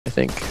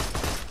think.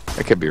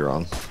 I could be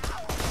wrong.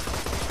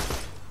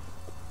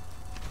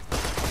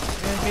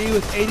 And me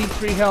with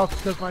 83 health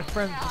because my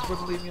friends just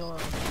wouldn't leave me alone.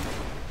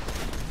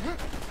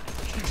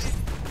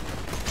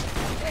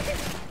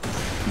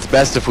 It's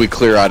best if we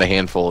clear out a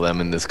handful of them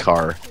in this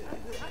car.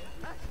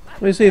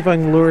 Let me see if I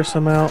can lure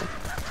some out.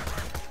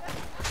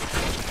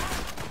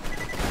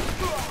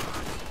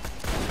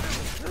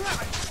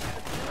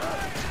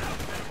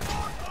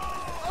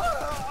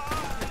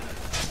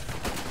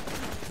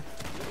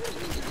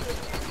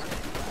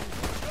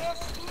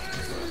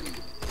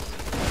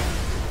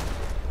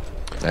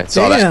 I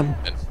saw Damn.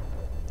 that.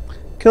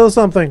 Kill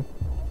something.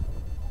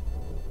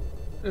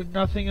 There's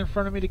nothing in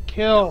front of me to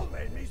kill.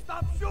 Made me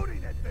stop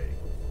shooting that thing.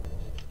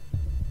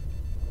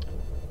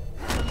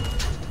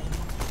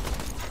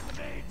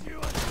 Made you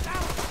a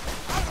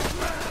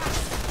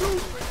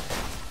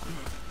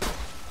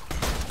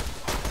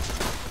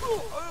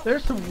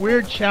There's some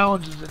weird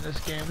challenges in this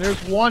game.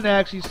 There's one that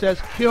actually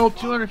says kill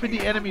 250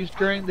 enemies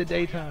during the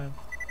daytime.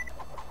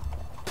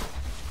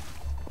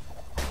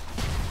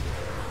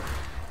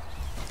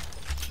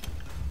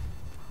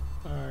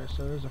 Alright,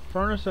 so there's a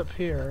furnace up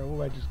here.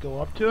 Will I just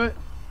go up to it?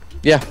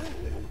 Yeah.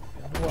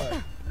 And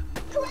what?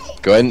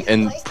 Go ahead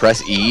and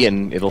press E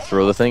and it'll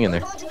throw the thing in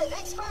there.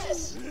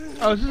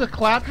 Oh, is this a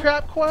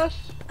claptrap quest?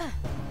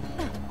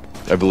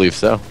 I believe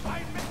so.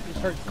 Just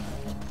heard.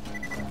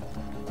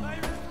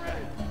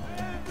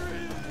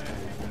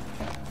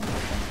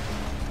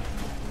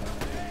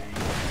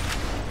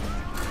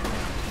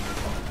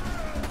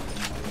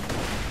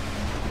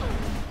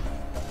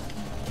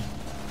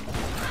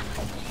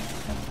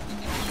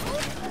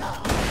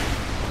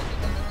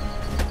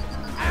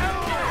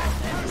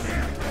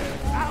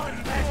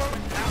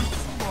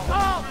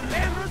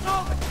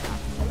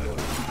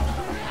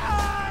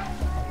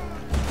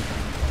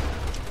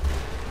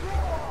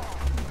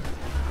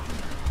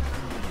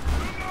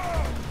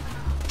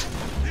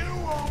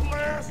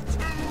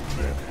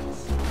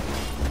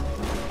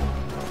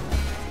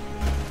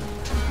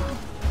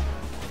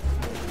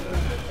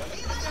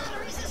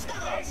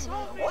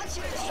 Once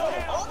you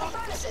destroy all the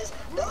furnaces,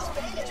 those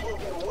bandits will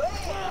get way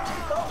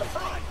too cold to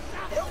fight.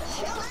 They'll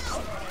chill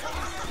out.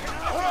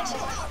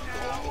 Chill out.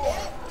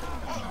 Yeah.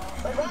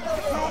 Hey, but right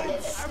over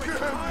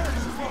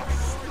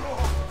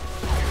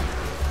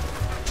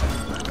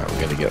there. I'm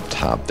gonna get up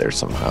top there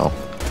somehow.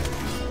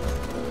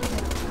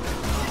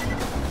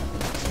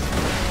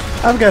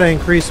 I've got to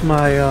increase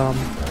my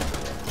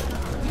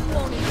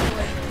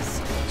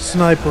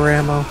sniper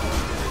ammo.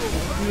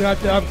 You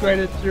have to upgrade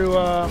it through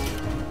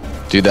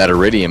Do that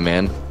iridium,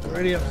 man.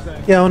 iridium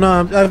thing. Yeah, well,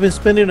 no, I've been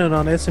spending it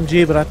on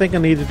SMG, but I think I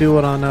need to do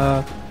it on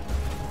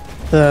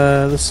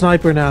the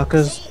sniper now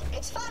because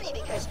It's funny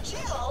because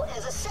chill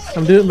is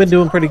a been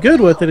doing pretty good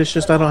with it. It's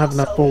just I don't have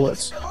enough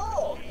bullets.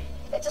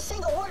 It's a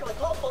single word with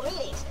multiple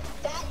meanings.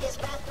 That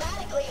is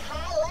mathematically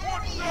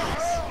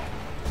hilarious.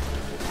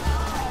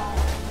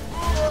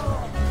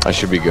 I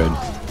should be good.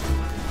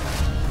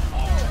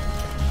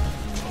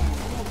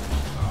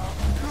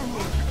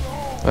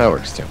 That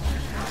works too.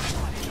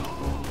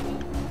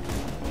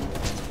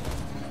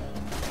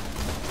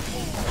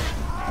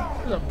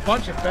 There's a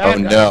bunch of bad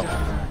Oh guys no. down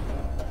there.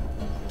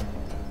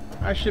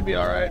 I should be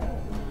alright.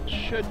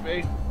 Should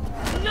be.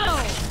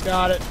 No!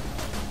 Got it.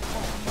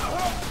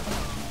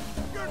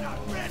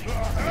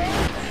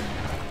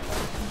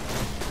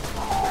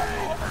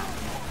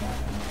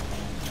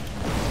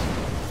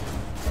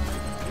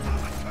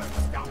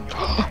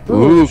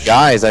 Ooh,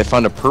 guys, I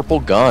found a purple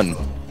gun.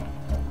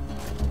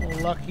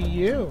 Lucky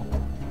you.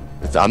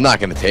 I'm not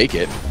gonna take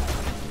it.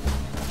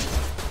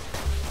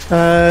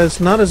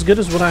 It's not as good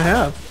as what I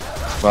have.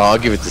 Well, I'll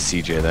give it to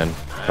CJ then.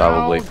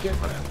 Probably. I'll get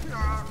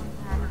that.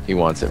 He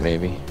wants it,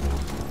 maybe.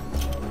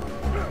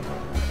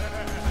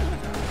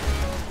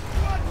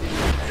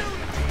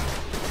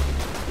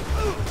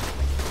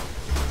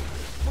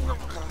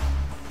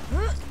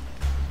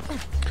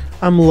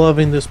 I'm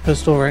loving this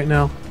pistol right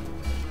now.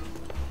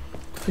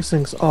 This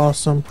thing's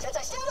awesome. Since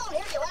I still don't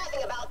hear you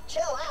laughing about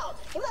chill out,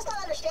 you must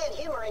not understand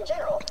humor in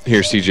general. Here,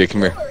 CJ,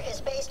 come here. Humor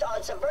is based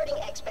on subverting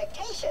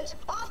expectations,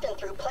 often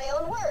through play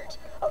on words.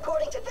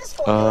 According to this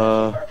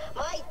formula of humor,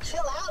 my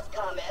chill out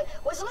comment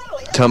was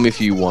literally the Tell me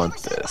if you nicest thing want ever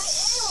said by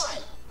this.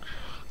 anyone.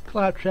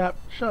 Claptrap.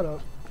 Shut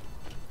up.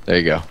 There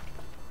you go.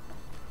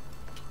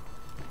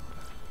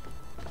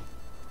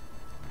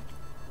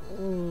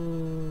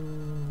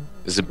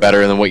 Is it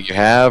better than what you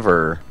have,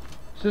 or?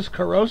 Is this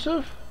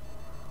corrosive?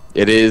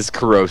 It is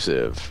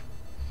corrosive.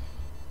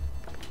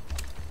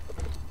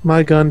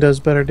 My gun does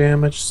better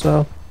damage,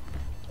 so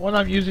The one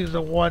I'm using is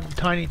the one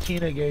Tiny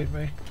Tina gave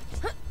me.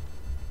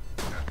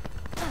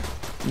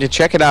 Yeah,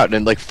 check it out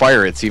and like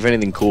fire it, see if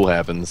anything cool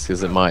happens,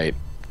 because it might.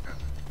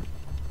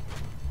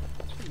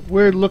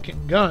 Weird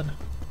looking gun.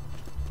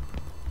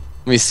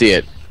 Let me see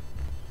it.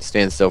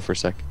 Stand still for a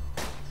sec.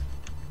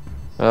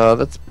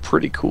 That's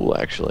pretty cool,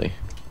 actually.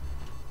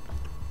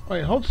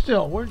 Wait, hold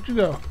still. Where'd you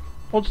go?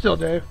 Hold still,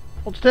 Dave.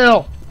 Hold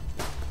still.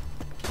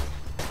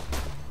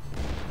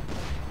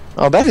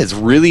 Oh, that is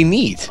really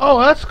neat. Oh,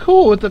 that's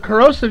cool. With the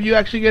corrosive, you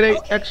actually get 8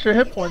 extra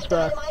hit We've points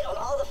got back. dynamite on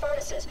all the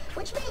furnaces,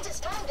 which means it's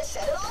time to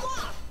set it all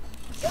off.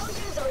 Don't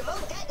use a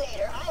remote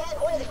detonator. I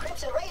had one of the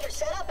Crimson Raiders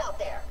set up out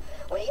there.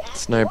 When he asked me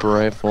Sniper why,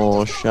 I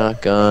rifle, just told him,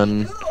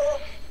 shotgun, "Cool."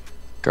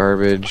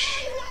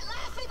 garbage. You're not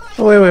laughing,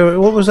 my Oh, wait.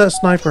 What was that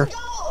sniper?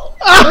 goal.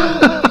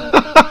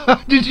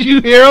 Did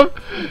you hear him?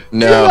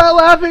 No. You're not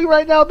laughing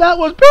right now. That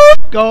was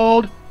beep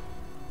gold.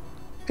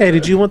 Hey,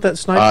 did you want that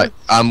sniper?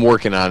 I'm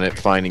working on it,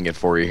 finding it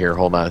for you here.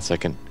 Hold on a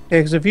second. Yeah,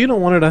 because if you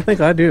don't want it, I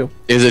think I do.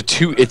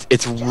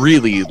 It's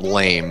really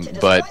lame,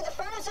 but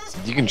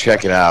you can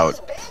check it out.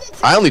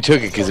 I only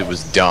took it because it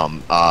was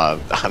dumb,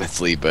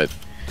 honestly, but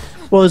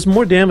Well, it's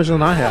more damage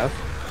than I have.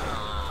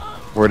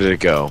 where did it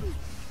go?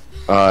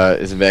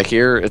 Is it back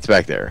here? It's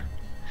back there.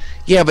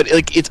 Yeah, but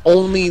like it's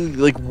only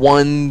like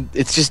one.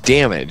 It's just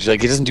damage.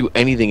 Like it doesn't do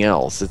anything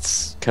else.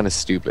 It's kind of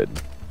stupid.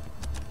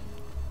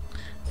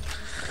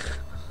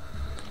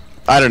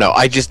 I don't know.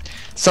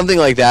 Something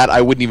like that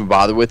I wouldn't even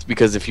bother with,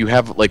 because if you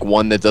have like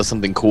one that does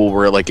something cool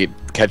where like it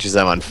catches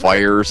them on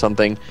fire or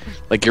something,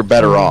 like you're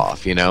better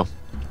off, you know?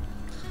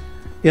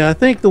 Yeah, I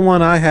think the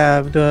one I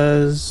have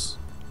does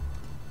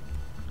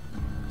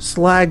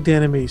slagged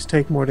enemies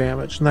take more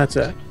damage, and that's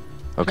it.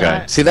 Okay.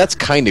 Right. See, that's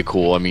kind of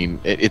cool. I mean,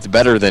 it's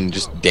better than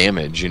just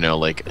damage, you know,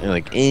 like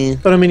eh.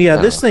 But I mean, yeah,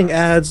 I this don't thing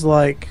adds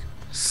like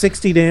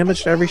 60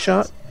 damage to every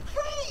shot,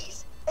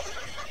 Freeze.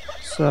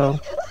 so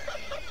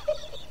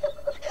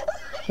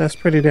that's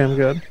pretty damn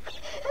good.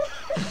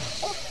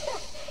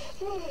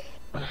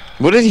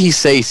 What did he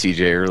say,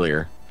 CJ,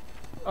 earlier?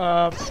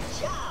 Job.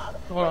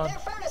 Hold on. When their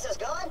furnace is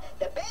gone,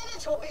 the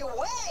bandits will be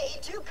way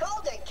too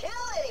cold to kill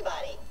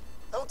anybody.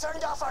 Who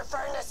turned off our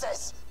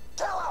furnaces?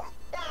 Kill them!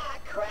 Ah,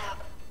 crap.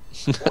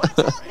 What's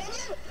up,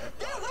 minion?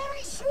 They're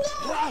wearing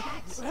snow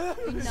hats!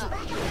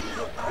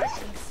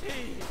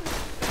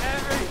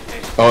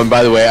 Oh, and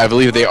by the way, I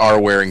believe they are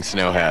wearing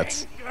snow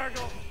hats.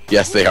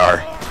 Yes, they are.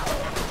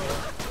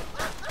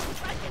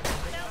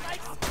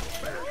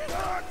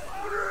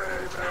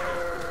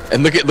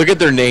 And look at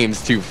their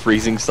names too.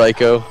 Freezing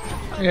Psycho.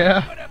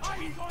 Yeah.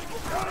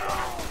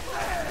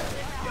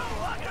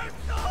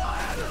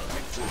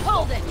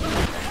 Hold it!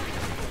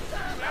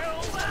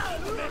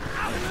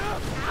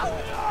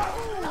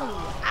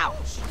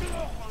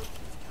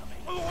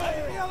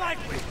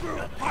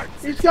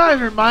 These guys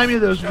remind me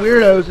of those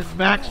weirdos in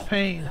Max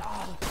Payne.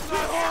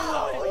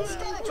 So,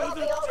 instead of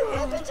dropping all the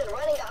weapons and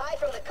running to hide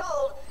from the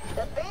cold,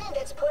 the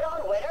bandits put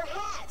on winter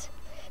hats.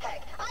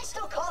 Heck, I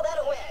still call that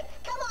a win.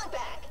 Come on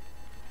back.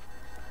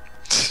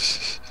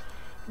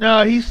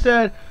 No, he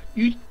said,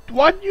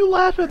 why didn't you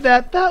laugh at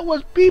that? That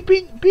was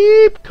beeping,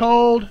 beep,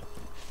 cold.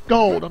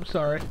 Gold, I'm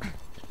sorry.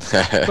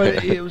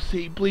 But it was,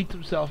 he bleeped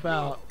himself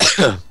out.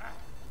 This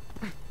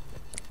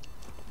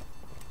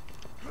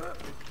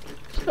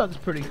gun's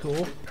pretty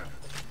cool.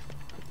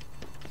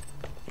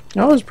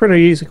 That was a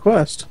pretty easy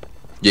quest.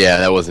 Yeah,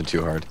 that wasn't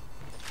too hard.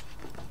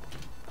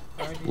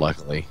 I need,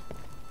 Luckily.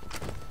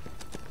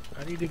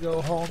 I need to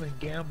go home and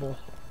gamble.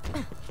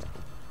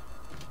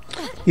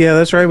 Yeah,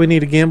 that's right. We need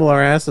to gamble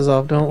our asses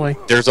off, don't we?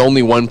 There's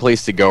only one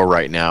place to go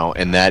right now,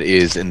 and that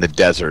is in the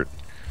desert.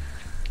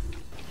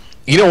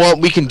 You know what?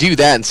 We can do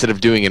that instead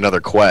of doing another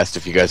quest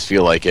if you guys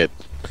feel like it.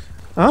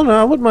 I don't know.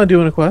 I wouldn't mind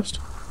doing a quest.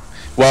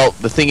 Well,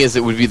 the thing is,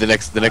 it would be the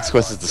next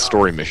quest is the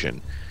story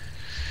mission.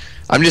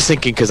 I'm just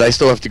thinking because I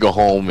still have to go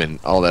home and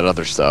all that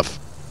other stuff.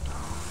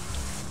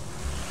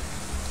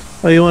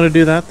 Oh, you want to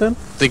do that then?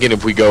 Thinking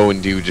if we go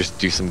and do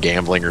some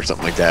gambling or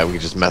something like that, we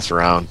can just mess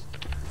around.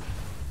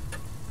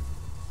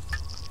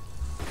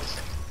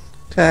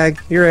 Tag,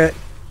 you're it.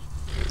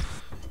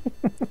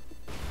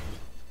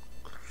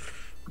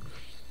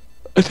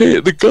 I tell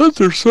you, the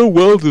guns are so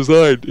well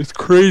designed. It's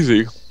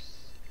crazy.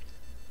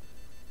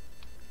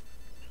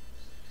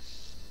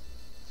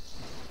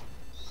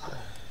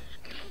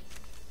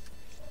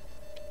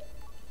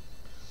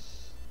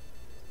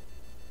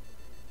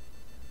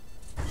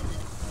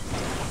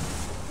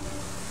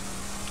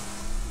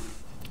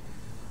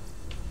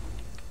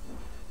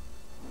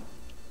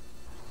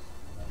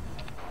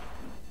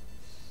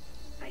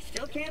 I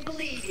still can't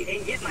believe you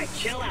didn't get my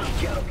chill out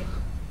joke.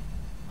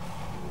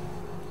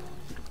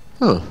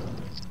 Huh.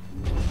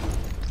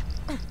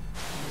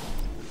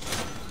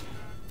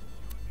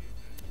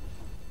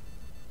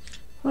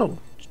 Oh,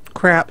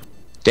 crap.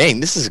 Dang,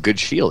 this is a good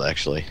shield,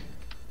 actually.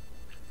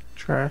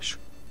 Trash.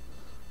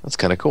 That's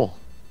kind of cool.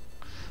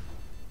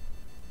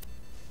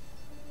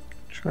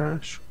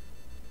 Trash.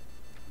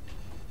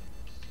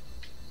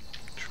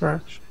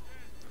 Trash.